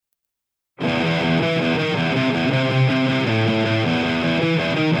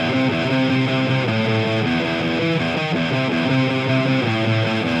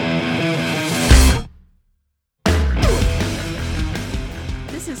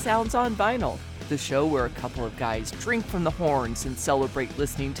Sounds on Vinyl, the show where a couple of guys drink from the horns and celebrate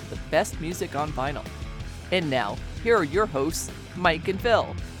listening to the best music on vinyl. And now, here are your hosts, Mike and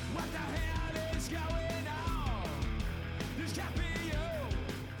Phil.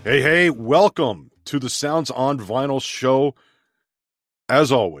 Hey, welcome to the Sounds on Vinyl show.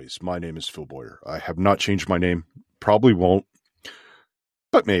 As always, my name is Phil Boyer. I have not changed my name. Probably won't.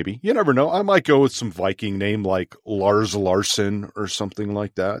 But maybe. You never know. I might go with some Viking name like Lars Larson or something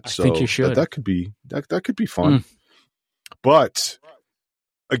like that. I think you should. That could be fun. But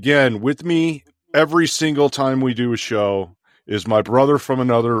again, with me every single time we do a show is my brother from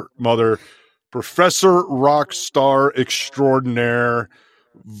another mother, Professor Rockstar Extraordinaire,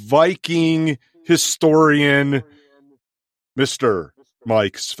 Viking historian, Mr.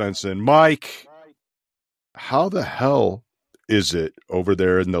 Mike Svensson. Mike, how the hell is it over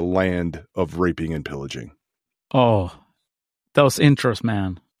there in the land of raping and pillaging? Oh, those intros,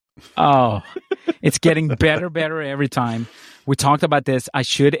 man. Oh, it's getting better every time. We talked about this. I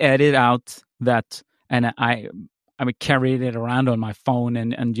should edit out that, and I carried it around on my phone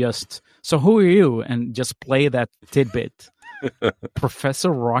and just, so who are you? And just play that tidbit.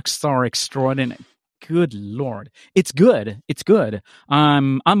 Professor Rockstar Extraordinaire. Good Lord. It's good.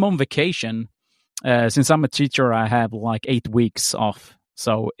 I'm on vacation. Since I'm a teacher, I have like 8 weeks off.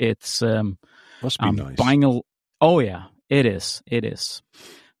 So it's must be nice. Oh yeah, it is.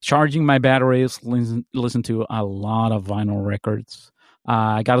 Charging my batteries, listen to a lot of vinyl records.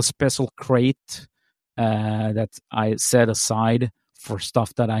 I got a special crate that I set aside for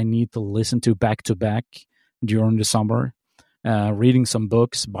stuff that I need to listen to back during the summer. Reading some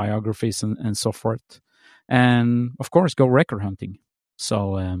books, biographies, and so forth. And, of course, go record hunting.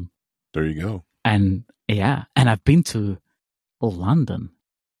 So there you go. And, yeah, and I've been to London.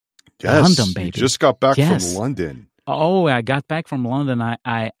 Yes, London, baby. You just got back from London. Oh, I got back from London.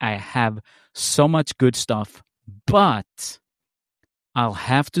 I have so much good stuff. But I'll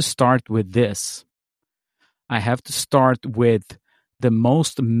have to start with this. I have to start with the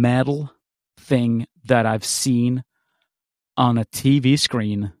most metal thing that I've seen on a TV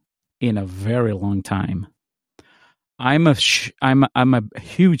screen in a very long time. I'm a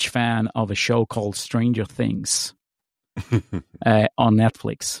huge fan of a show called Stranger Things on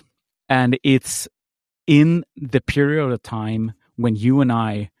Netflix, and it's in the period of time when you and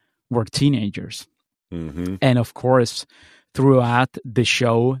I were teenagers, and of course, throughout the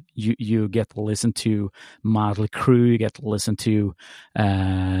show, you get to listen to Motley Crue, you get to listen to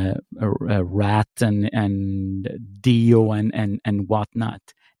Rat and Dio and whatnot.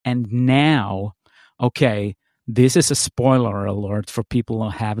 And now, okay, this is a spoiler alert for people who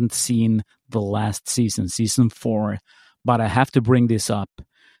haven't seen the last season, season 4, but I have to bring this up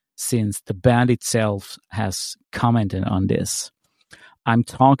since the band itself has commented on this. I'm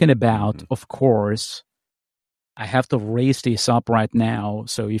talking about, of course, I have to raise this up right now.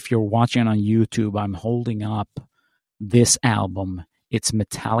 So if you're watching on YouTube, I'm holding up this album. It's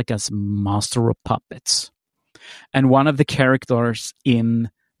Metallica's Master of Puppets. And one of the characters in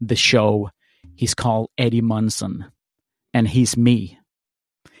the show, he's called Eddie Munson. And he's me.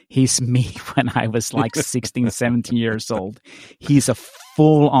 He's me when I was like 16, 17 years old. He's a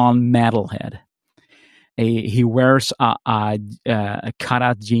full-on metalhead. He wears a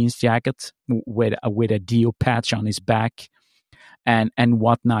cut-out jeans jacket with a Dio patch on his back and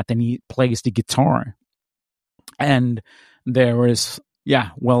whatnot, and he plays the guitar. And there is,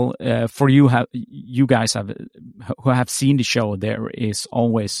 for you guys who have seen the show, there is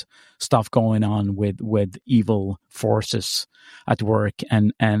always stuff going on with evil forces at work,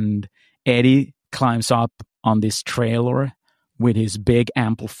 and Eddie climbs up on this trailer with his big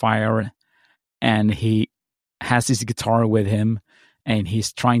amplifier. And he has his guitar with him, and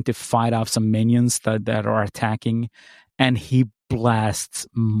he's trying to fight off some minions that are attacking, and he blasts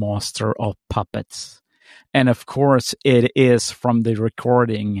Master of Puppets. And of course, it is from the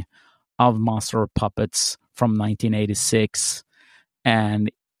recording of Master of Puppets from 1986,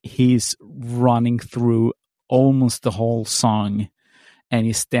 and he's running through almost the whole song. And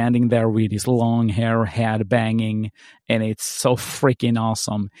he's standing there with his long hair, head banging, and it's so freaking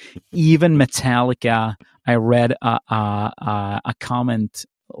awesome. Even Metallica, I read a comment,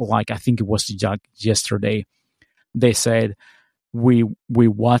 like I think it was yesterday. They said, we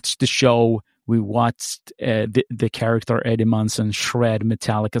watched the show, we watched the character Eddie Munson shred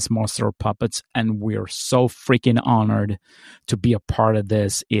Metallica's Master of Puppets, and we're so freaking honored to be a part of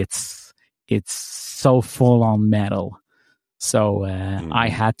this. It's so full on metal. So I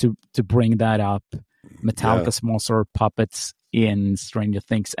had to bring that up. Metallica's Master of Puppets in Stranger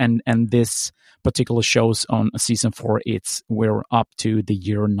Things, and this particular show's on season 4. We're up to the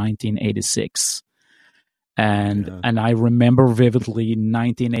year 1986, and I remember vividly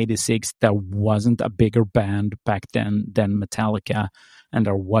 1986. There wasn't a bigger band back then than Metallica, and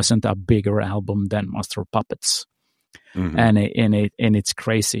there wasn't a bigger album than Master of Puppets, and it's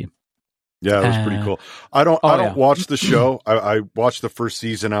crazy. Yeah, it was pretty cool. I don't watch the show. I watched the first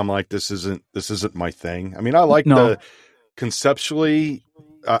season. I'm like, this isn't my thing. I mean, I like conceptually,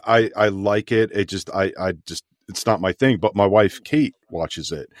 I like it. It just, I just, it's not my thing. But my wife Kate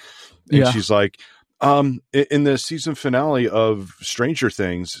watches it, and she's like, in the season finale of Stranger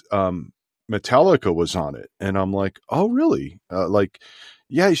Things, Metallica was on it, and I'm like, oh really?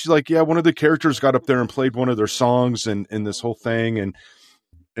 Yeah. She's like, yeah, one of the characters got up there and played one of their songs, and this whole thing,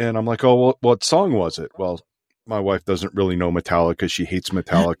 and I'm like, oh, well, what song was it? Well, my wife doesn't really know Metallica. She hates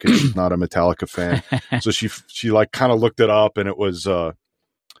Metallica. She's not a Metallica fan. So she like kind of looked it up, and it was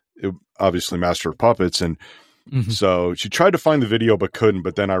obviously Master of Puppets. And so she tried to find the video but couldn't.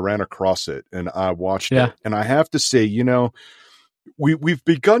 But then I ran across it and I watched it. And I have to say, we've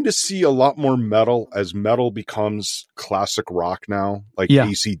begun to see a lot more metal as metal becomes classic rock now, like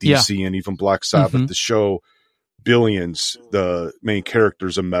AC/DC and even Black Sabbath. The show Billions, the main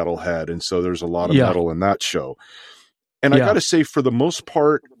character's a metalhead, and so there's a lot of metal in that show. And I gotta say, for the most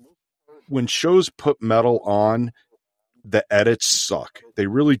part, when shows put metal on, the edits suck. They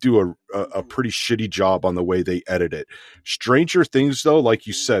really do a pretty shitty job on the way they edit it. Stranger Things, though, like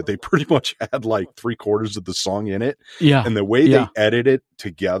you said, they pretty much had like 3/4 of the song in it. And the way they edit it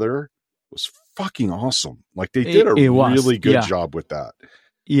together was fucking awesome. Like they did a really good job with that.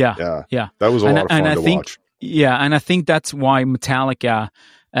 That was a lot of fun to watch. Yeah, and I think that's why Metallica,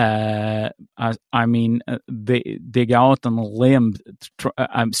 they got out on a limb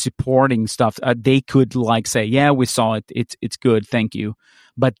supporting stuff. They could like say, yeah, we saw it, it's good, thank you.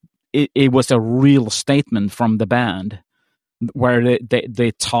 But it was a real statement from the band where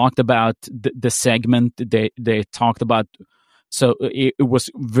they talked about the segment, they talked about, so it was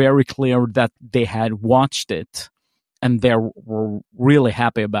very clear that they had watched it. And they were really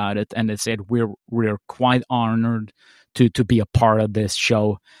happy about it, and they said we're quite honored to be a part of this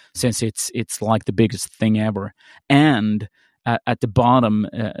show, since it's like the biggest thing ever. And at the bottom,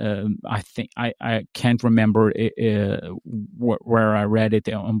 I think I can't remember where I read it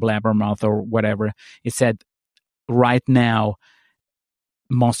on Blabbermouth or whatever. It said right now,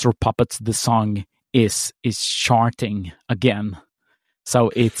 Monster of Puppets, the song is charting again.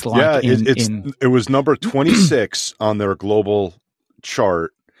 So it's like it was number 26 on their global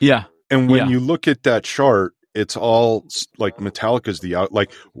chart. Yeah. And when you look at that chart, it's all like Metallica's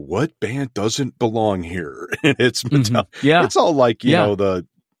like, what band doesn't belong here? And it's Metallica. Yeah. It's all like, you know,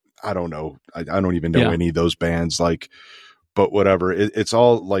 I don't know. I don't even know any of those bands, like, but whatever. It's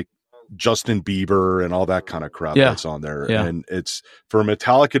all like Justin Bieber and all that kind of crap that's on there. And it's for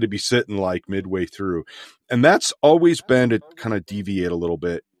Metallica to be sitting like midway through. And that's always been, to kind of deviate a little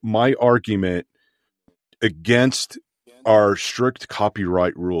bit, my argument against our strict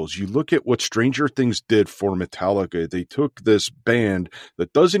copyright rules. You look at what Stranger Things did for Metallica. They took this band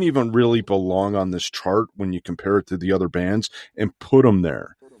that doesn't even really belong on this chart when you compare it to the other bands and put them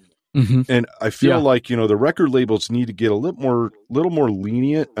there. And I feel like, you know, the record labels need to get a little more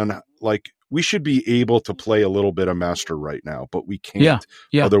lenient, and like we should be able to play a little bit of master right now, but we can't.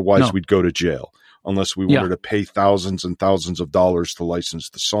 Otherwise we'd go to jail unless we wanted to pay thousands and thousands of dollars to license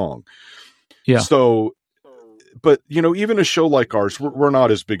the song. So, but you know, even a show like ours, we're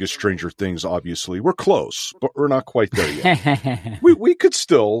not as big as Stranger Things. Obviously, we're close, but we're not quite there yet. we could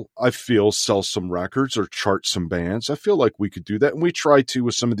still, I feel, sell some records or chart some bands. I feel like we could do that, and we try to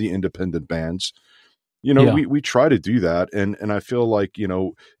with some of the independent bands. You know, we try to do that, and I feel like, you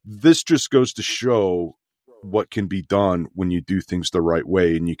know, this just goes to show what can be done when you do things the right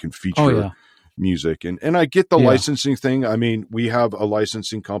way, and you can feature music. And I get the licensing thing. I mean, we have a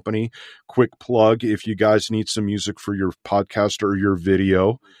licensing company. Quick plug, if you guys need some music for your podcast or your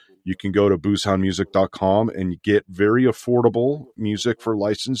video, you can go to boozehoundmusic.com and get very affordable music for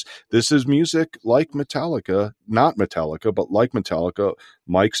license. This is music like Metallica, not Metallica, but like Metallica.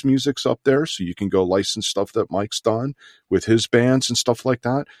 Mike's music's up there, so you can go license stuff that Mike's done with his bands and stuff like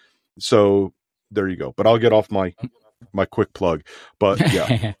that. So there you go. But I'll get off my quick plug. But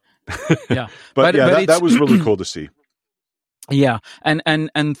yeah. but that was really cool to see.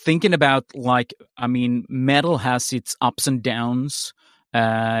 And thinking about, like, I mean, metal has its ups and downs.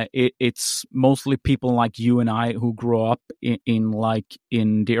 It's mostly people like you and I who grew up in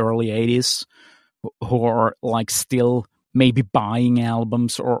the early 80s who are like still maybe buying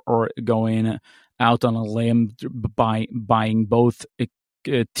albums or going out on a limb by buying both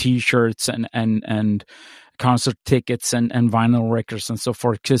T-shirts and concert tickets and vinyl records and so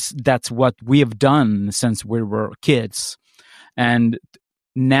forth, because that's what we have done since we were kids. And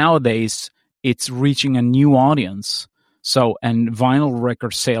nowadays it's reaching a new audience. So, and vinyl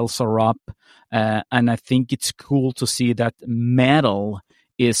record sales are up, and I think it's cool to see that metal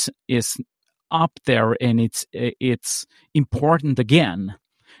is up there, and it's important again.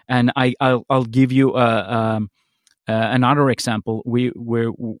 And I'll give you another example. We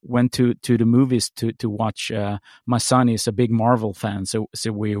went to the movies to watch. My son is a big Marvel fan, so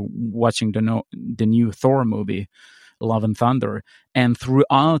we're watching the new Thor movie, Love and Thunder, and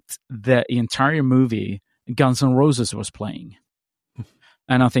throughout the entire movie, Guns N' Roses was playing,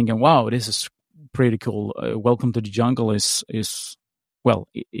 and I'm thinking, wow, this is pretty cool. Welcome to the Jungle is well,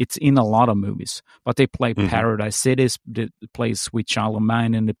 it's in a lot of movies, but they played Paradise City, they played Sweet Child of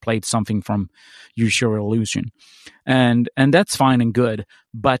Mine, and they played something from Use Your Illusion, and that's fine and good.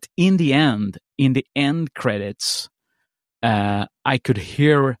 But in the end credits, I could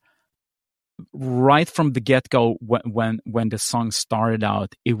hear right from the get-go when the song started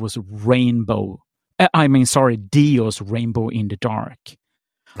out, it was Dio's Rainbow in the Dark.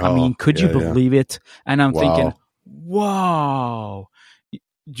 I mean, could you believe it? And I'm thinking, wow.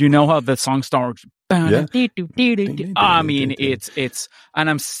 Do you know how the song starts? Yeah. I mean, it's, and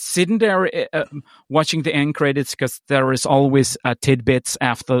I'm sitting there watching the end credits, because there is always tidbits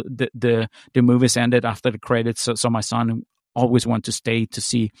after the movie's ended, after the credits. So my son always wants to stay to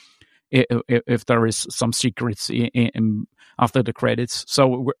see if there is some secrets in after the credits.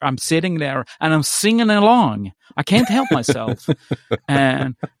 So I'm sitting there and I'm singing along. I can't help myself.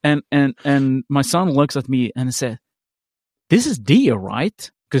 and my son looks at me and said, "This is Dio, right?"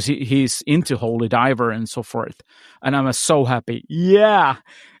 Because he's into Holy Diver and so forth. And I'm so happy. Yeah,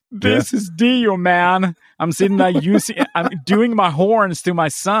 this is Dio, man. I'm sitting there I'm doing my horns to my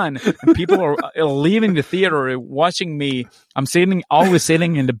son. And people are leaving the theater watching me. I'm always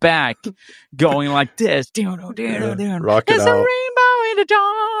sitting in the back going like this. There's a rainbow in the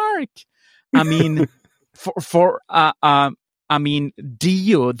dark. I mean, I mean,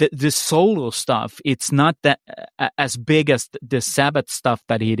 Dio, the solo stuff, it's not that as big as the Sabbath stuff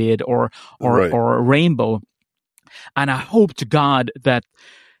that he did or Rainbow. And I hope to God that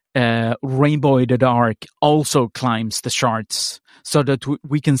Rainbow in the Dark also climbs the charts, so that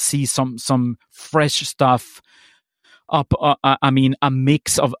we can see some fresh stuff up. I mean, a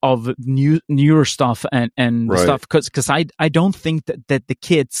mix of newer stuff and stuff, because I don't think that the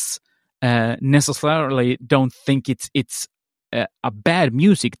kids necessarily don't think it's a bad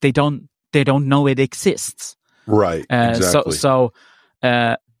music. They don't know it exists. Right. Exactly. So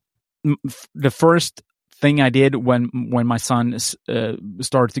the first thing I did when my son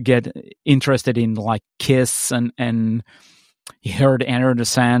started to get interested in like Kiss, and he heard Enter the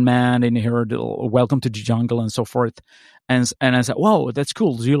Sandman, and he heard Welcome to the Jungle and so forth, and I said, "Whoa, that's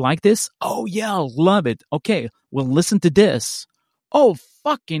cool. Do you like this?" "Oh yeah, love it." "Okay, well listen to this." "Oh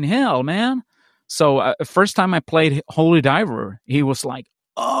fucking hell, man." So first time I played Holy Diver, he was like,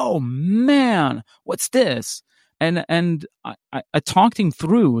 "Oh man, what's this?" And I talked him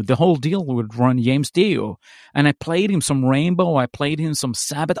through the whole deal with Ron James Dio, and I played him some Rainbow, I played him some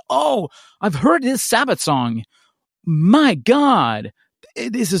Sabbath. "Oh, I've heard this Sabbath song. My God,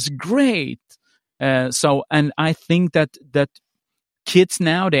 this is great." So, and I think that kids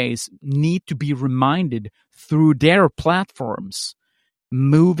nowadays need to be reminded through their platforms,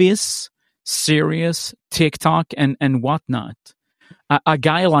 movies, series, TikTok, and whatnot. A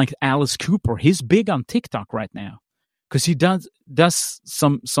guy like Alice Cooper, he's big on TikTok right now, because he does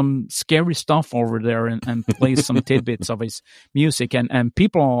some scary stuff over there and plays some tidbits of his music, and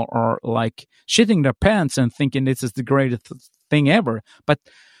people are like shitting their pants and thinking this is the greatest thing ever. But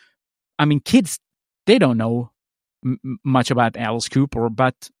I mean, kids, they don't know much about Alice Cooper,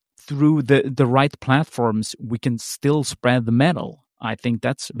 but through the right platforms, we can still spread the metal. I think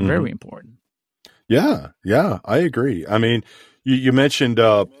that's very important. Yeah, I agree. I mean, you mentioned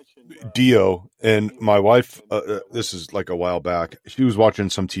Dio, and my wife, this is like a while back, she was watching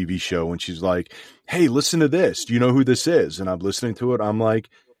some TV show, and she's like, "Hey, listen to this. Do you know who this is?" And I'm listening to it. I'm like,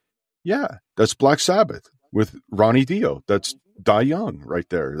 "Yeah, that's Black Sabbath with Ronnie Dio. That's Die Young right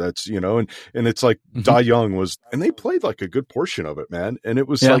there. That's, and it's like Die Young was, and they played like a good portion of it, man. And it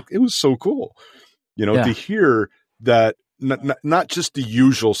was like, it was so cool, to hear that. Not just the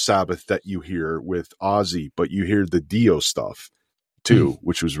usual Sabbath that you hear with Ozzy, but you hear the Dio stuff too,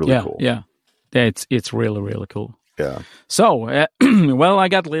 which was really cool. Yeah, it's really, really cool. Yeah. So, well, I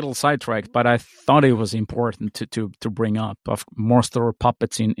got a little sidetracked, but I thought it was important to bring up of monster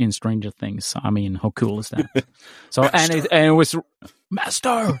puppets in Stranger Things. I mean, how cool is that? So, and it was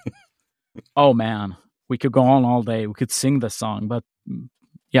Master. Oh man, we could go on all day. We could sing the song, but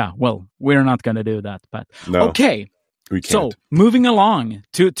yeah, well, we're not going to do that. But No, okay, we can't. so moving along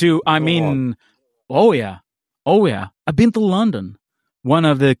to I mean, oh yeah, I've been to London, one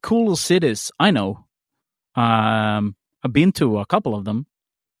of the coolest cities I know. I've been to a couple of them,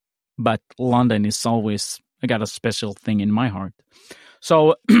 but London is always, I got a special thing in my heart.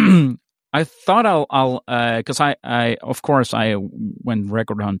 So I thought I'll because I of course I went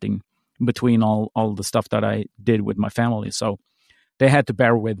record hunting between all the stuff that I did with my family, so they had to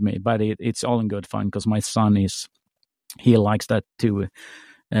bear with me, but it's all in good fun because my son he likes that too.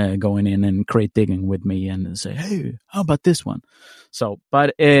 Going in and crate digging with me and say, hey, how about this one? So,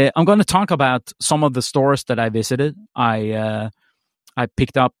 but I'm going to talk about some of the stores that I visited. I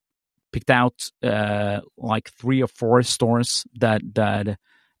picked out like 3 or 4 stores that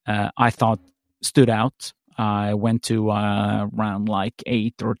I thought stood out. I went to around like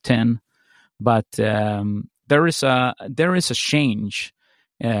 8 or 10, but there is a change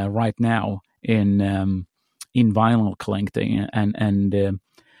right now in vinyl collecting and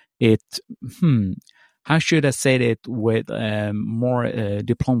it, how should I say it with more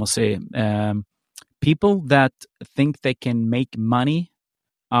diplomacy? People that think they can make money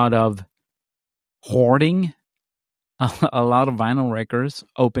out of hoarding a lot of vinyl records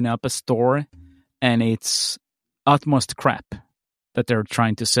open up a store, and it's utmost crap that they're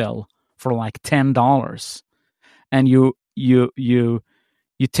trying to sell for like $10, and you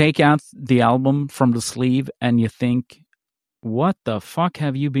take out the album from the sleeve and you think, what the fuck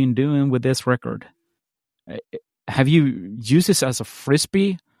have you been doing with this record? Have you used this as a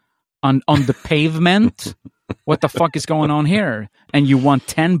frisbee on the pavement? What the fuck is going on here? And you want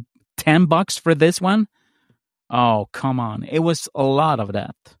 $10 for this one? Oh, come on. It was a lot of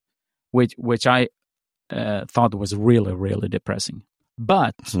that, which I thought was really, really depressing.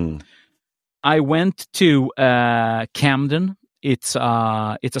 But I went to Camden. It's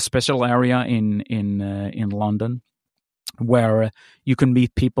a special area in London, where you can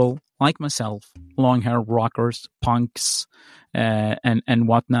meet people like myself, long-haired rockers, punks, and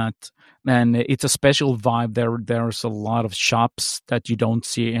whatnot. And it's a special vibe there. There's a lot of shops that you don't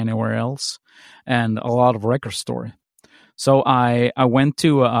see anywhere else, and a lot of record store. So I went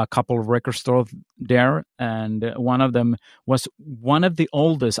to a couple of record stores there, and one of them was one of the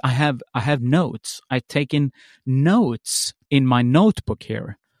oldest. I have notes. I've taken notes in my notebook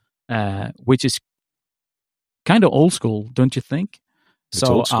here, which is kind of old school, don't you think? It's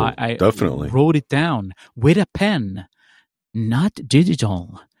old school. I Definitely wrote it down with a pen, not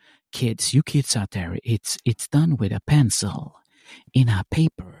digital. Kids, you kids out there, it's done with a pencil, in a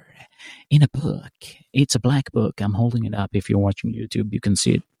paper, in a book. It's a black book. I'm holding it up. If you're watching YouTube, you can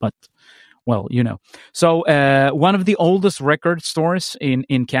see it. But, well, you know. So one of the oldest record stores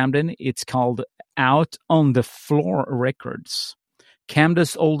in Camden, it's called Out on the Floor Records.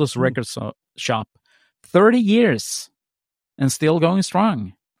 Camden's oldest record shop. 30 years and still going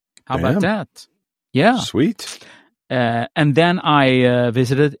strong. How about that? Yeah. Sweet. And then I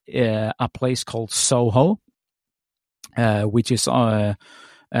visited a place called Soho, which is also,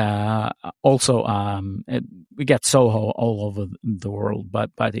 we get Soho all over the world,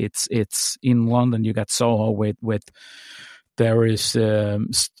 but it's in London. You got Soho with there is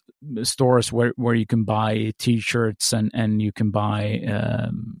stores where you can buy T-shirts and you can buy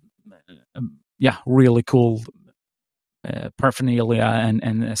really cool paraphernalia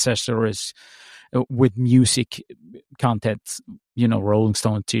and accessories with music content, you know, Rolling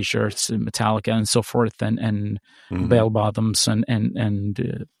Stone T-shirts, Metallica, and so forth, and bell bottoms and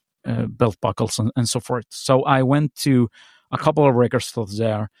belt buckles and so forth. So I went to a couple of record stores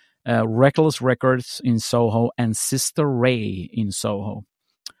there, Reckless Records in Soho and Sister Ray in Soho.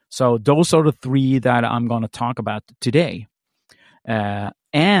 So those are the 3 that I'm going to talk about today.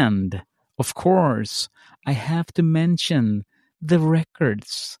 And of course, I have to mention the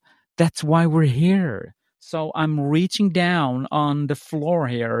records. That's why we're here. So I'm reaching down on the floor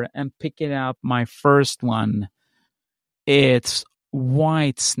here and picking up my first one. It's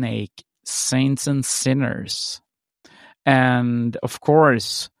Whitesnake, Saints and Sinners. And of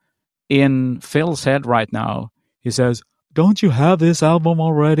course, in Phil's head right now, he says, don't you have this album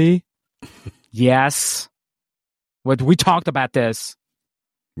already? Yes. But we talked about this.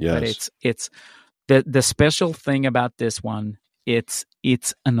 Yes. But it's the special thing about this one, it's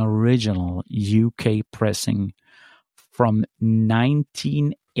an original UK pressing from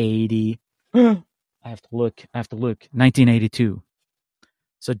 1980. I have to look. 1982.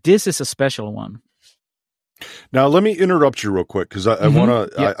 So this is a special one. Now, let me interrupt you real quick because I want to.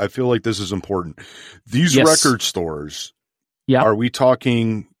 Yeah. I feel like this is important. These Yes. record stores, Yeah. are we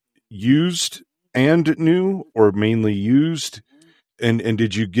talking used and new, or mainly used? And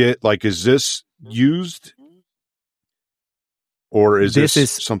did you get, like, is this used, or is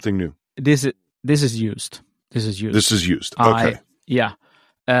this something new? This is used. This is used. This is used. Okay.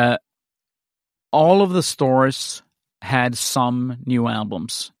 All of the stores had some new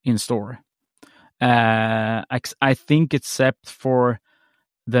albums in store. I think except for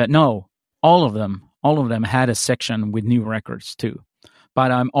all of them had a section with new records too.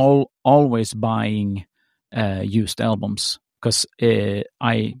 But I'm always buying used albums because I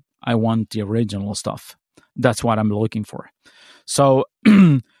want the original stuff. That's what I'm looking for. So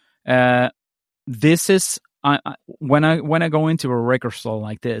this is when I go into a record store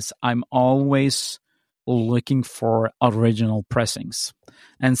like this, I'm always looking for original pressings.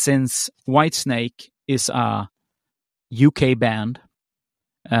 And since Whitesnake is a UK band,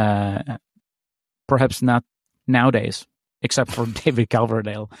 perhaps not nowadays, except for David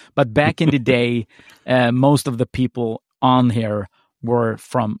Coverdale, but back in the day, most of the people on here were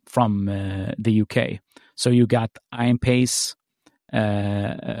from the UK. So you got Ian Pace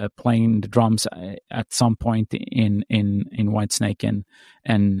playing the drums at some point in Whitesnake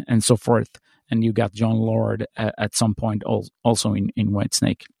and so forth. And you got John Lord at some point also in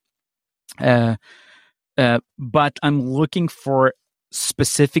Whitesnake. But I'm looking for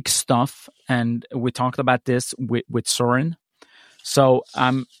specific stuff, and we talked about this with Soren. So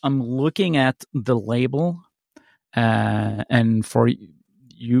I'm looking at the label, and for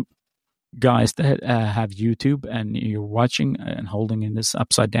you guys that have YouTube and you're watching and holding in this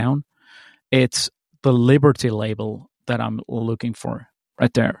upside down, it's the Liberty label that I'm looking for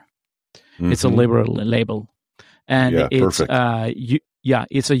right there. Mm-hmm. It's a Liberty label, and it's perfect.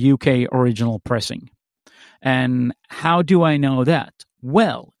 It's a UK original pressing. And how do I know that?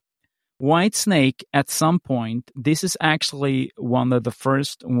 Well, Whitesnake at some point, this is actually one of the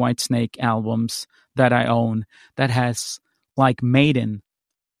first Whitesnake albums that I own that has like Maiden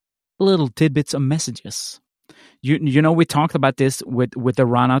little tidbits of messages. You know, we talked about this with the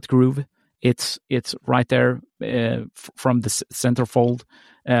Run Out Groove. It's right there from the centerfold,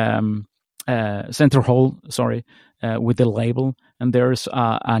 center hole. Sorry, with the label, and there's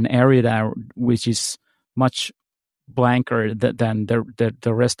an area there which is much blanker than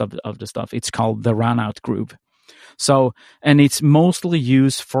the rest of the stuff. It's called the Run Out Groove. So, and it's mostly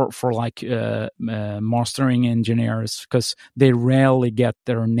used for like mastering engineers because they rarely get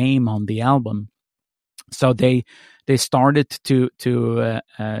their name on the album. So they started to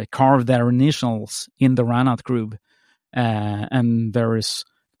carve their initials in the Run Out Groove, and there is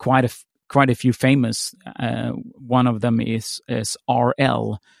quite a few famous. One of them is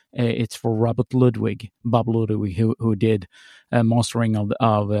RL. It's for Bob Ludwig, who did mastering of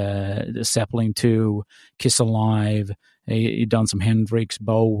Zeppelin 2, Kiss Alive. He done some Hendrix,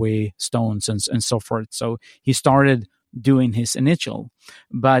 Bowie, Stones, and so forth. So he started doing his initial,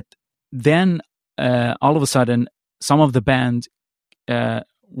 but then all of a sudden, some of the band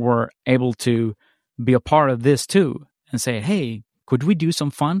were able to be a part of this too, and say, "Hey, could we do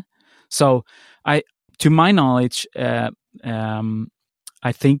some fun?" So, to my knowledge,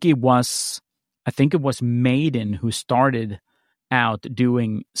 I think it was Maiden who started out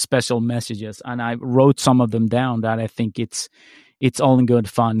doing special messages, and I wrote some of them down that I think it's all in good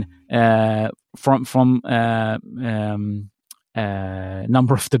fun. From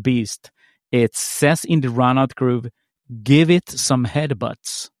Number of the Beast, it says in the Run Out Groove, "Give it some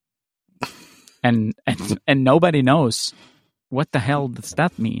headbutts," and nobody knows what the hell does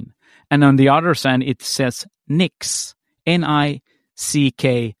that mean. And on the other side, it says Nicks, NICKZ,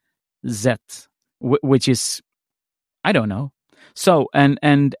 which is, I don't know. So,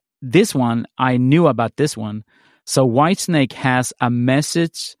 and this one, I knew about this one. So Whitesnake has a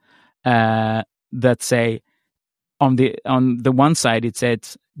message that say, on the one side, it said,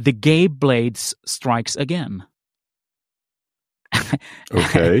 "The gay blades strikes again."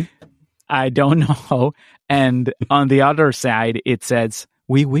 Okay. I don't know. And on the other side, it says,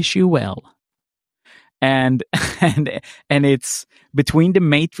 "We wish you well." And it's between the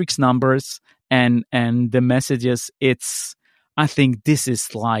matrix numbers and the messages. I think this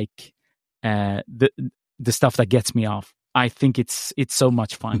is like the stuff that gets me off. I think it's so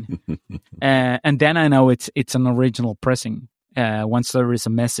much fun. And then I know it's an original pressing once there is a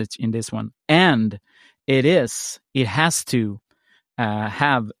message in this one, and it has to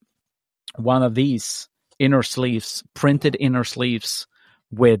have one of these printed inner sleeves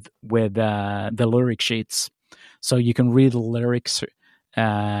with the lyric sheets, so you can read the lyrics.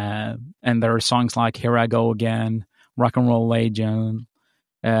 And there are songs like "Here I Go Again," "Rock and Roll Legend,"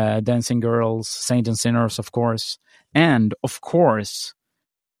 "Dancing Girls," "Saints and Sinners," of course, and of course,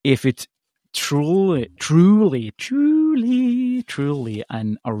 if it's truly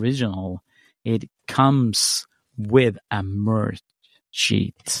an original, it comes with a merch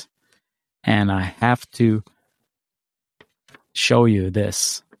sheet, and I have to show you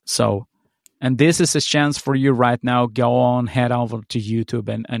this. So, and this is a chance for you right now. Go on, head over to YouTube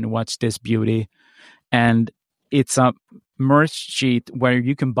and watch this beauty. And it's a merch sheet where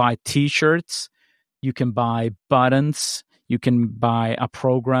you can buy t-shirts, you can buy buttons, you can buy a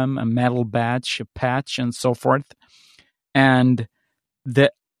program, a metal badge, a patch, and so forth. And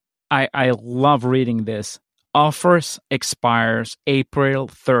I love reading this. Offers expires April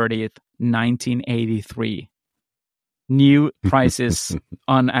 30th, 1983. New prices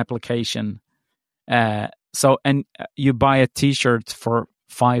on application. So you buy a t-shirt for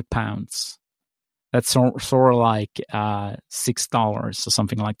 £5. That's sort of like $6 or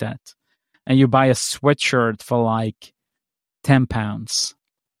something like that. And you buy a sweatshirt for like £10.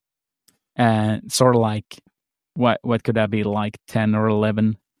 And sort of like what could that be, like $10 or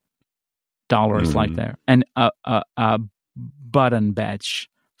 $11 like there. And a button badge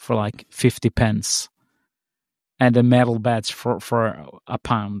for like 50 pence. And a metal badge for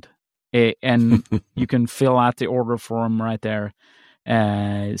 £1. And you can fill out the order form right there.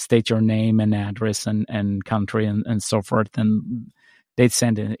 State your name and address and country and so forth. And they'd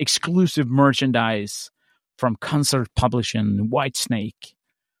send in exclusive merchandise from Concert Publishing, Whitesnake.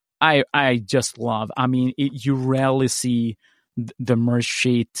 I just love. I mean, you rarely see the merch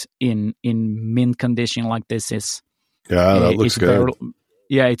sheet in mint condition like this is. Yeah, that looks good.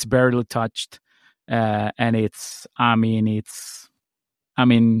 It's barely touched. And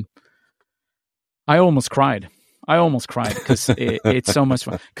I almost cried because it's so much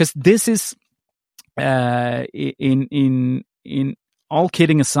fun. Because this is, in all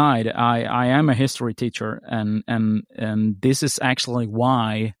kidding aside, I am a history teacher, and this is actually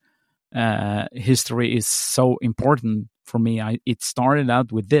why history is so important for me. It started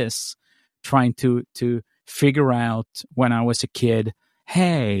out with this, trying to figure out when I was a kid.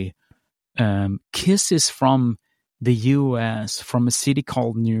 Hey, Kiss is from the U.S., from a city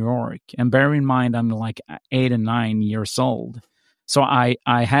called New York. And bear in mind, I'm like 8 and 9 years old. So I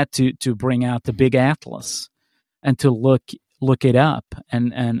had to bring out the big atlas and to look it up.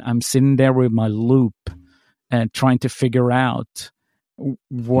 And I'm sitting there with my loop and trying to figure out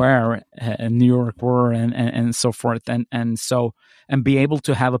where New York were and so forth. And be able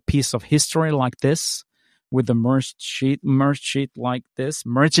to have a piece of history like this with the merch sheet like this,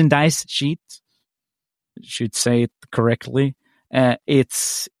 merchandise sheet, should say it correctly.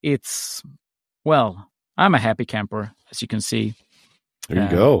 It's well, I'm a happy camper, as you can see. There you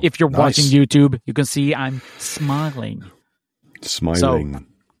go. If you're watching YouTube, you can see I'm smiling. So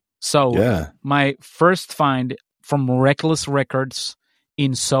yeah. My first find from Reckless Records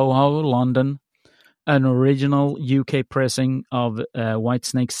in Soho, London, an original UK pressing of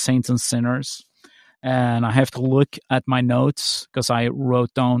Whitesnake's Saints and Sinners. And I have to look at my notes because I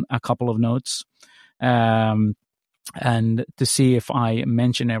wrote down a couple of notes. And to see if I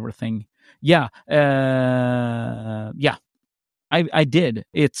mention everything. I did.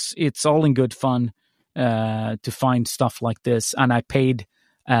 It's all in good fun to find stuff like this, and I paid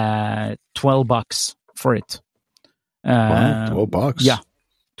 $12 for it. Wow, $12. Yeah,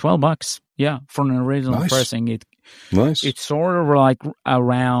 $12. Yeah, for an original pressing. Nice. It's sort of like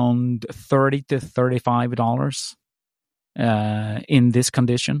around $30 to $35 in this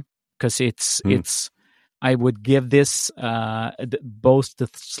condition, because it's. I would give this both the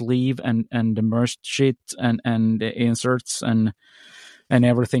sleeve and the merch sheet and the inserts and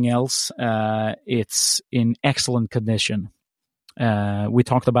everything else. It's in excellent condition. We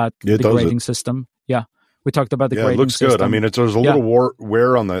talked about the grading system. Yeah, we talked about the grading system. It looks good. I mean, there's a little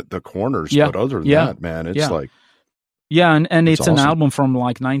wear on the corners, but other than that, man, it's like... Yeah, and it's awesome. An album from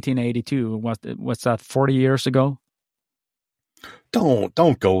like 1982. What's that, 40 years ago?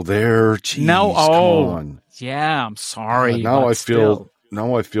 Don't go there. Jeez, no, come on. Yeah, I'm sorry. Now I feel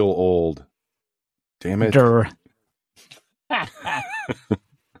old. Damn it.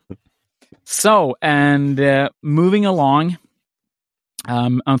 So, and moving along,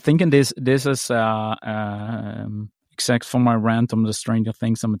 I'm thinking this is except for my rant on the Stranger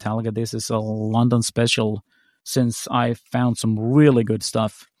Things and Metallica, this is a London special, since I found some really good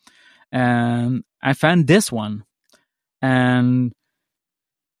stuff. And I found this one, and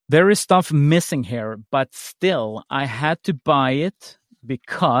there is stuff missing here, but still, I had to buy it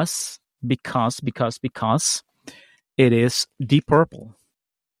because it is Deep Purple.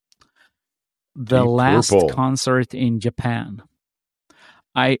 The last concert in Japan.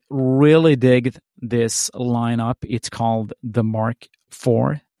 I really dig this lineup. It's called the Mark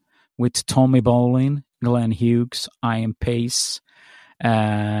IV with Tommy Bolin, Glenn Hughes, Ian Pace,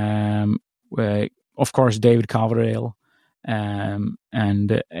 of course David Coverdale, and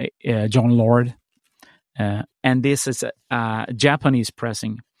John Lord. And this is a Japanese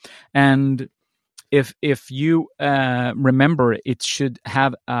pressing. And if you remember, it should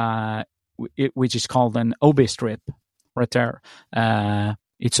have which is called an OB strip right there.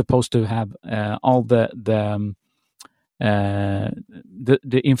 It's supposed to have all the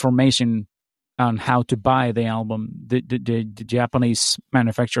information on how to buy the album. The Japanese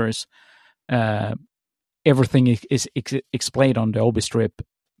manufacturers, everything is explained on the OB strip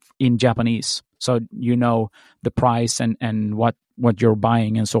in Japanese, so you know the price and what you're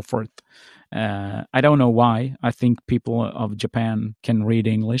buying and so forth. I don't know why. I think people of Japan can read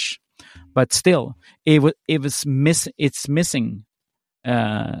English, but still, it's missing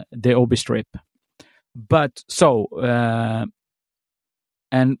the OB strip. But so,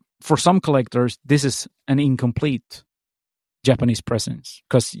 and for some collectors, this is an incomplete Japanese pressing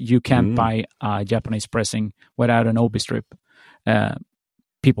because you can't buy a Japanese pressing without an OB strip.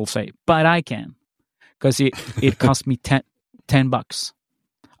 People say, but I can, because it cost me $10.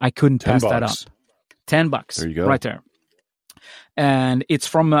 I couldn't pass that up. $10. There you go. Right there. And it's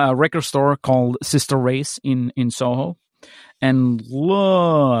from a record store called Sister Race in Soho. And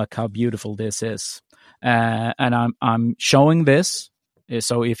look how beautiful this is. And I'm showing this.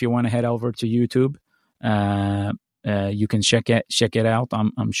 So if you want to head over to YouTube, you can check it out.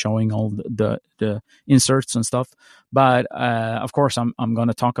 I'm showing all the inserts and stuff. But of course, I'm going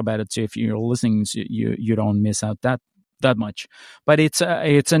to talk about it. So if you're listening, so you don't miss out that much. But it's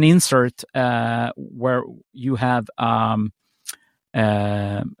an insert where you have all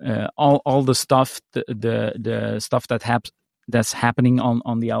the stuff, the stuff that's happening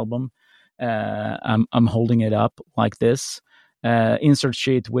on the album. I'm holding it up like this. Insert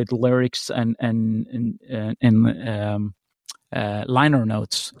sheet with lyrics and liner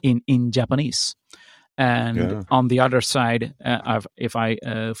notes in Japanese. And on the other side, if I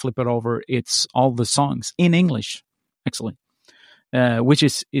flip it over, it's all the songs in English, actually, which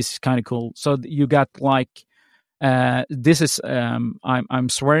is kind of cool. So you got like this is I'm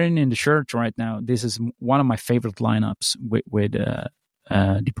swearing in the shirt right now. This is one of my favorite lineups with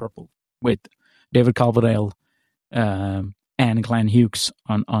Deep Purple, with David Coverdale and Glenn Hughes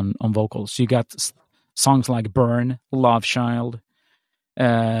on vocals. You got songs like Burn, Love Child,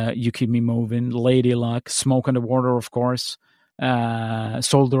 You Keep Me Moving, Lady Luck, Smoke on the Water, of course,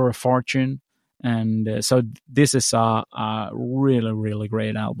 Soldier of Fortune. And so this is a really, really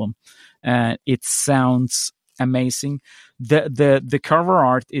great album. It sounds amazing. The cover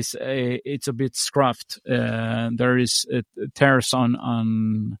art is it's a bit scruffed. There is tears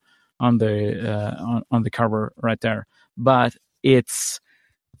on the cover right there, but it's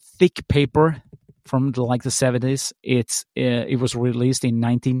thick paper from the 70s. It was released in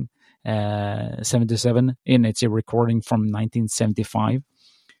 1977, and it's a recording from 1975.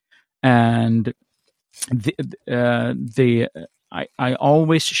 And I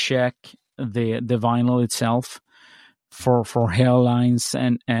always check the vinyl itself for hairlines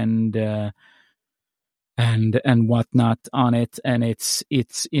and whatnot on it, and it's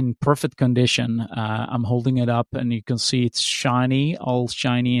in perfect condition. I'm holding it up, and you can see it's shiny, all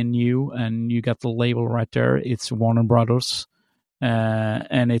shiny and new, and you got the label right there. It's Warner Brothers,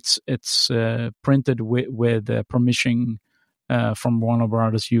 and it's printed with permission from Warner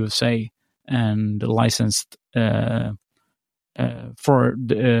Brothers USA and licensed for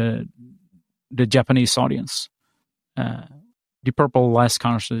the Japanese audience. Deep Purple last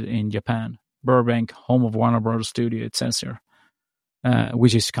concert in Japan, Burbank, home of Warner Brothers Studio, it says here,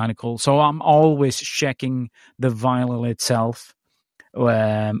 which is kind of cool. So I'm always checking the vinyl itself.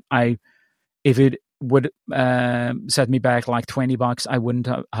 If it would set me back like $20, I wouldn't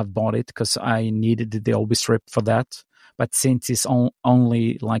have bought it because I needed the OB strip for that. But since it's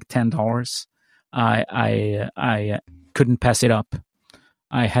only like $10, I couldn't pass it up.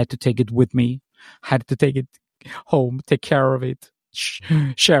 I had to take it with me. Had to take it home, take care of it,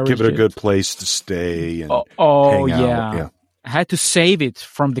 cherish give it a good place to stay and hang out. Yeah. I had to save it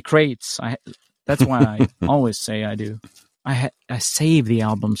from the crates. That's why I always say I do. I save the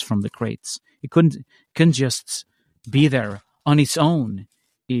albums from the crates. It couldn't just be there on its own.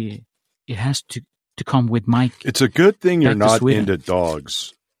 It has to come with Mike. It's a good thing you're not into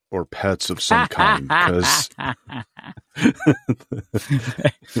dogs. or pets of some kind, because I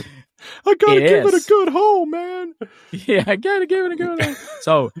gotta give it a good home, man. Yeah, I gotta give it a good home.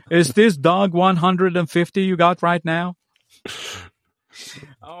 So, is this dog 150 you got right now?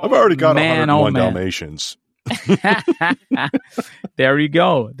 I've already got 101 Dalmatians. There you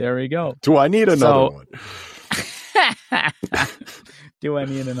go. Do I need another one? Do I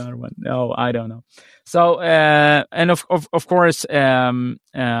need another one? No, I don't know. So, and of course, it's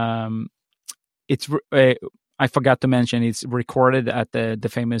I forgot to mention it's recorded at the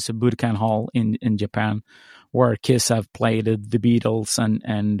famous Budokan Hall in Japan, where Kiss have played the Beatles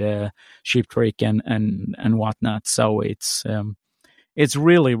and Cheap Trick and whatnot. So it's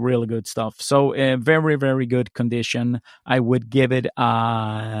really, really good stuff. So very, very good condition. I would give it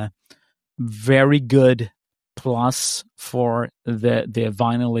a very good plus for the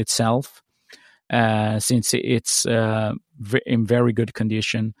vinyl itself, since it's in very good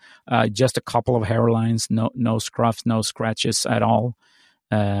condition. Just a couple of hairlines, no scuffs, no scratches at all,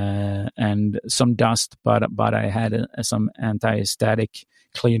 and some dust. But I had some anti-static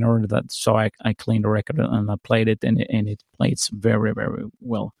cleaner so I cleaned the record and I played it, and it plays very, very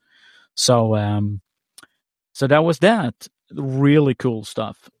well. So so that was that. Really cool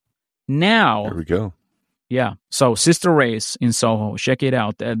stuff. Now there we go. Yeah. So Sister Ray's in Soho. Check it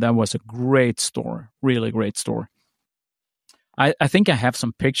out. That was a great store. Really great store. I think I have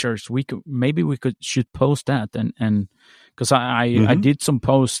some pictures. Should post that and because I did some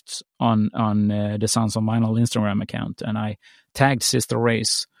posts on the Sounds of Vinyl Instagram account, and I tagged Sister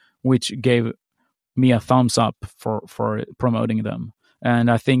Ray's, which gave me a thumbs up for promoting them. And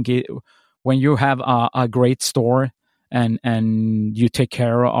I think when you have a great store and you take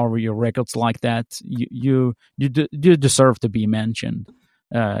care of your records like that, you deserve to be mentioned,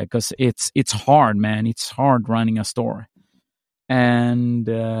 because it's hard, man. It's hard running a store. And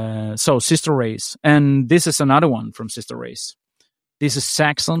so Sister Ray's, and this is another one from Sister Ray's. This is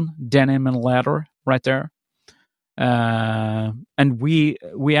Saxon Denim and Leather right there. And we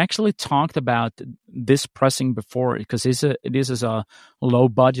actually talked about this pressing before, because this is a low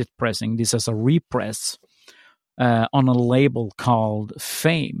budget pressing. This is a repress on a label called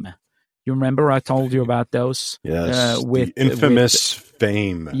Fame. You remember I told you about those? Yes, the infamous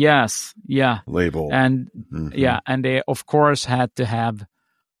Fame. Yes, yeah. Label. And yeah, and they of course had to have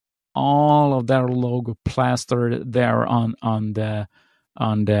all of their logo plastered there on the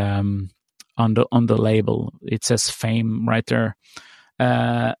label. It says Fame right there.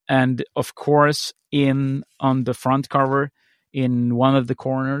 And of course, on the front cover, in one of the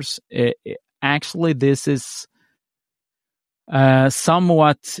corners, actually this is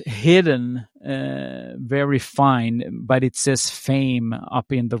somewhat hidden, very fine, but it says Fame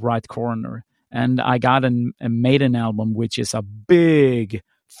up in the right corner. And I got a Maiden album, which is a big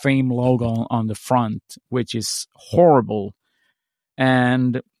Fame logo on the front, which is horrible.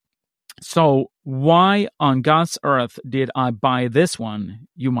 And so why on God's earth did I buy this one,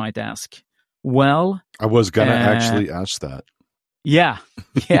 you might ask? Well, I was going to actually ask that. Yeah.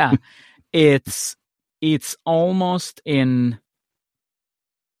 It's almost in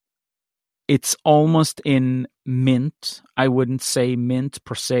mint. I wouldn't say mint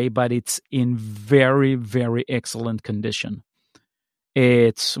per se, but it's in very, very excellent condition.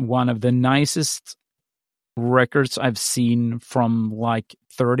 It's one of the nicest records I've seen from like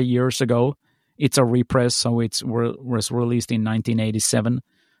 30 years ago. It's a repress, so it was released in 1987.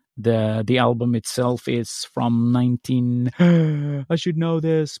 The album itself is from I should know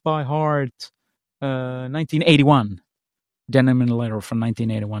this by heart. 1981. Denim and Leather from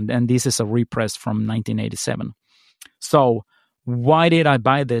 1981, and this is a repress from 1987. So why did I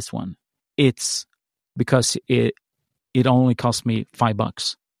buy this one? It's because it only cost me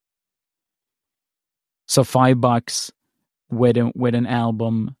 $5. So $5 with an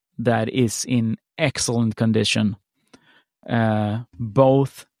album that is in excellent condition,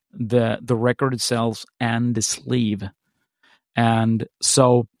 both the record itself and the sleeve. And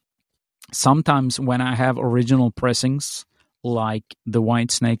so sometimes when I have original pressings like the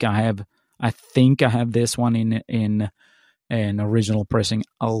Whitesnake, I think I have this one in an original pressing.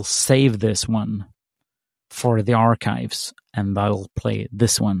 I'll save this one for the archives, and I'll play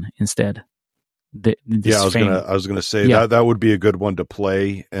this one instead. I was gonna say that would be a good one to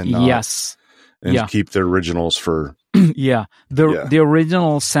play, and keep the originals for. The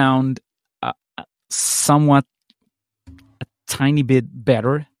originals sound somewhat a tiny bit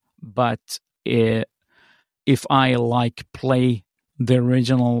better, but if I play the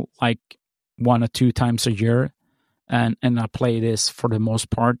original like 1 or 2 times a year, and I play this for the most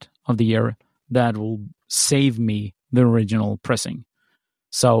part of the year, that will save me the original pressing.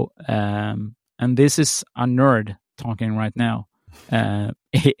 So, and this is a nerd talking right now.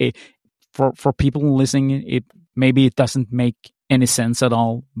 For people listening, maybe it doesn't make any sense at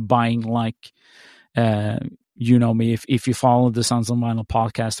all buying like, you know me, if you follow the Sounds of Vinyl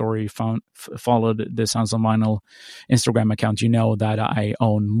podcast or you follow the Sounds of Vinyl Instagram account, you know that I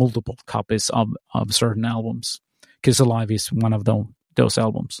own multiple copies of certain albums. Kiss Alive is one of those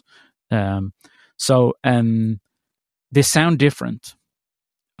albums. So they sound different.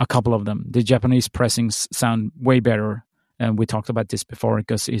 A couple of them. The Japanese pressings sound way better. And we talked about this before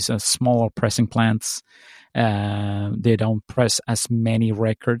because it's a smaller pressing plants. They don't press as many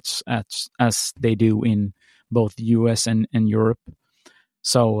records as they do in both the US and Europe.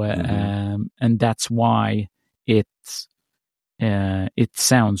 So, and that's why it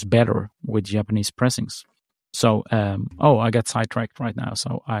sounds better with Japanese pressings. So, I got sidetracked right now.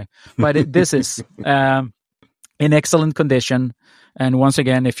 But this is in excellent condition. And once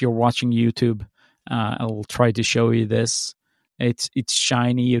again, if you're watching YouTube, I will try to show you this. It's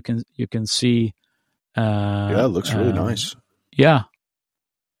shiny. You can see. It looks really nice. Yeah,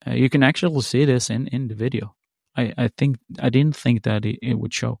 you can actually see this in the video. I didn't think that it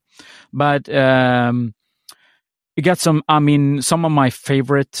would show, but you got some. I mean, some of my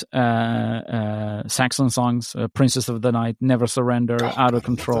favorite Saxon songs: "Princess of the Night," "Never Surrender," "Out of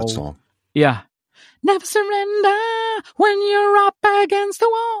Control." That song. Yeah, never surrender when you're up against the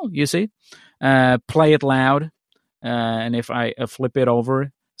wall. You see, "Play It Loud," and if I flip it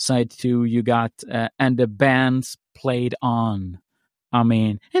over, side 2, you got "And the Bands Played On." I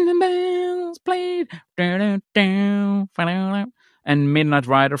mean, and the bands played, and "Midnight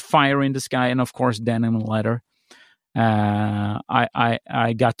Rider," "Fire in the Sky," and of course "Denim Leather."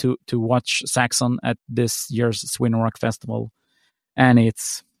 I got to watch Saxon at this year's Sweden Rock Festival, and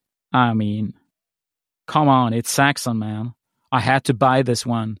I mean, come on, it's Saxon, man. I had to buy this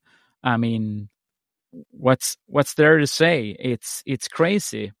one. I mean, what's there to say? It's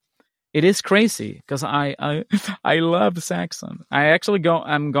crazy. It is crazy because I love Saxon.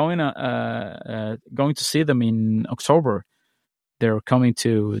 I'm going to see them in October. They're coming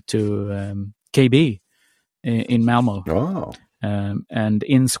to KB in Malmö. Oh. And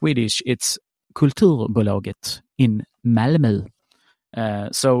in Swedish it's Kulturbolaget in Malmö.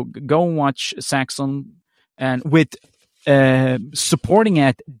 So go and watch Saxon, and with supporting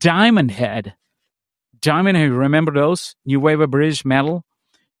at Diamond Head. Diamond Head, remember those? New Wave of British Metal?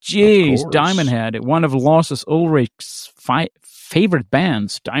 Jeez, Diamond Head, one of Lars Ulrich's favorite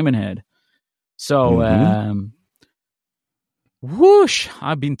bands, Diamond Head. So, whoosh!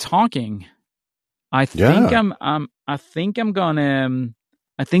 I've been talking. I think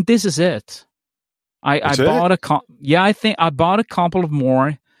this is it. I bought I bought a couple of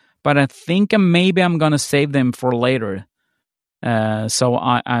more, but I think maybe I'm gonna save them for later. So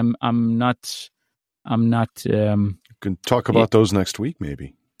I'm not. You can talk about those next week,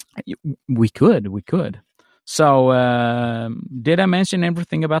 maybe. We could. So, did I mention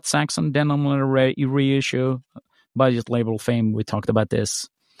everything about Saxon Denim reissue, budget label fame? We talked about this.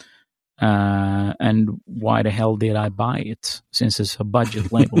 And why the hell did I buy it since it's a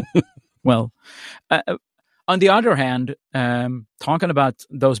budget label? Well, on the other hand, talking about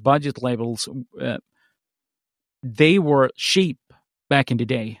those budget labels, they were cheap back in the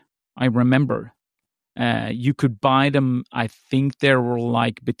day. I remember. You could buy them. I think there were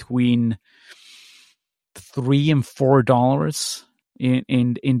like between $3 and $4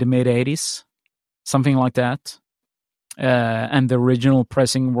 in the mid 80s, something like that. And the original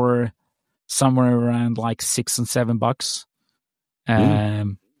pressing were somewhere around like $6 and $7,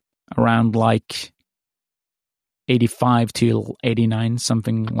 around like 85 till 89,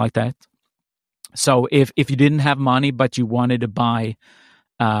 something like that. So if you didn't have money but you wanted to buy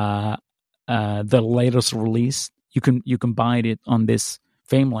the latest release, you can buy it on this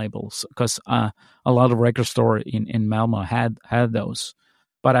Fame labels, because a lot of record store in Malmö had those.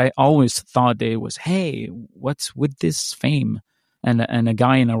 But I always thought it was, hey, what's with this Fame? And a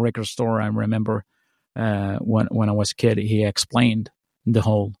guy in a record store, I remember when I was a kid, he explained the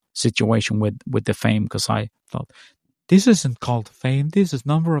whole situation with the Fame, because I thought, this isn't called Fame, this is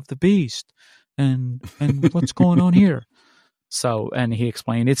Number of the Beast, and what's going on here? So, and he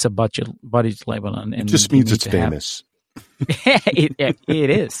explained it's a budget label, and it just means it's famous. it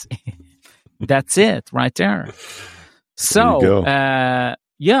is. That's it right there. So,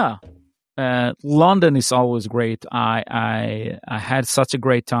 London is always great. I had such a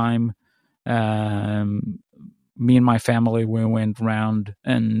great time. Me and my family, we went around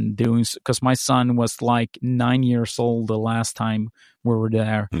and doing, because my son was like 9 years old the last time we were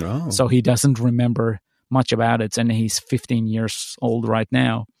there. No. So he doesn't remember much about it, and he's 15 years old right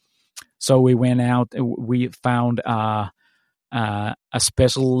now. So we went out. We found a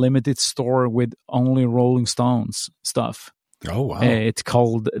special limited store with only Rolling Stones stuff. Oh wow! It's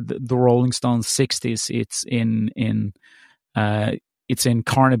called the Rolling Stones 60s. It's in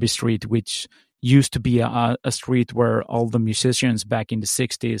Carnaby Street, which used to be a street where all the musicians back in the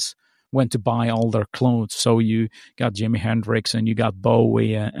 60s went to buy all their clothes. So you got Jimi Hendrix and you got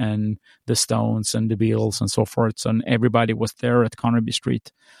Bowie and the Stones and the Beatles and so forth. And everybody was there at Carnaby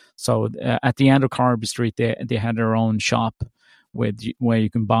Street. So at the end of Carnaby Street, they had their own shop where you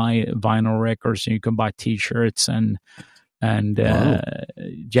can buy vinyl records and you can buy T-shirts and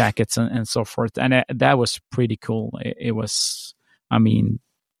jackets and so forth. And that was pretty cool. It was, I mean,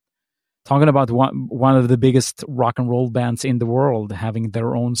 talking about one of the biggest rock and roll bands in the world having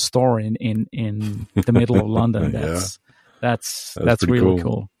their own store in the middle of London. That's really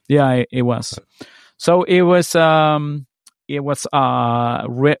cool. Yeah, it was. So it was a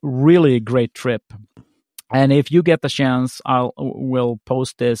really great trip. And if you get the chance, we'll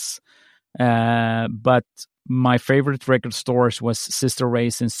post this. But my favorite record stores was Sister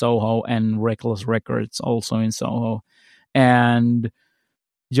Ray's in Soho and Reckless Records also in Soho. And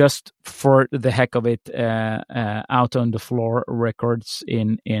just for the heck of it, Out on the Floor Records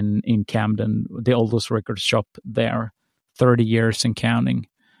in Camden, the oldest record shop there, 30 years and counting.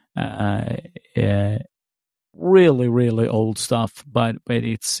 Really, really old stuff, but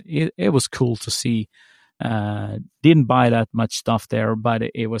it was cool to see. Didn't buy that much stuff there, but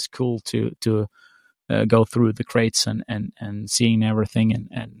it was cool to go through the crates and seeing everything,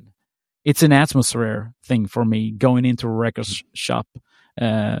 and it's an atmosphere thing for me going into a record shop.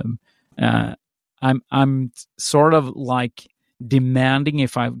 I'm sort of like demanding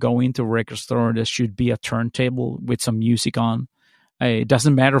if I go into a record store, there should be a turntable with some music on. It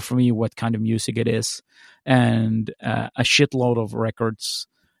doesn't matter for me what kind of music it is, and a shitload of records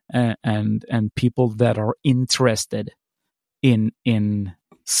and people that are interested in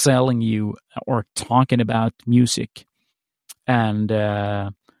selling you or talking about music. And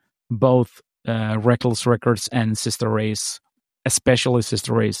both Reckless Records and Sister Ray's, especially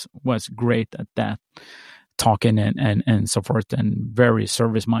Sister Ray's, was great at that, talking and so forth, and very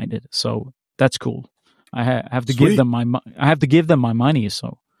service minded. So that's cool. I have to give them my money.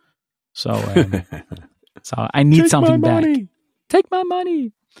 So I need something back. Take my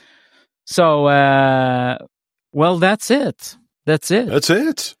money. So well, that's it.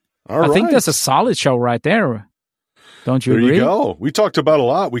 All right. I think that's a solid show right there. Don't you agree? There you go. We talked about a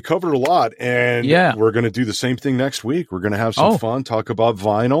lot. We covered a lot, and we're going to do the same thing next week. We're going to have some fun, talk about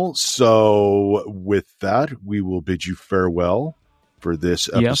vinyl. So with that, we will bid you farewell for this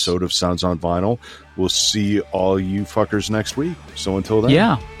episode of Sounds on Vinyl. We'll see all you fuckers next week. So until then.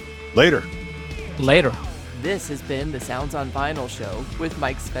 Yeah. Later. This has been the Sounds on Vinyl show with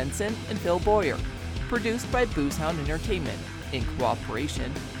Mike Svensson and Phil Boyer. Produced by Boozehound Entertainment in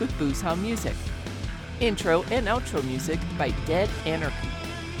cooperation with Boozehound Music. Intro and outro music by Dead Anarchy,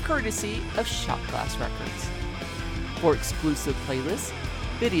 courtesy of Shot Glass Records. For exclusive playlists,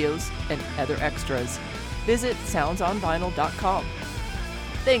 videos, and other extras, visit soundsonvinyl.com.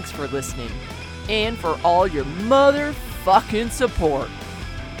 Thanks for listening, and for all your motherfucking support.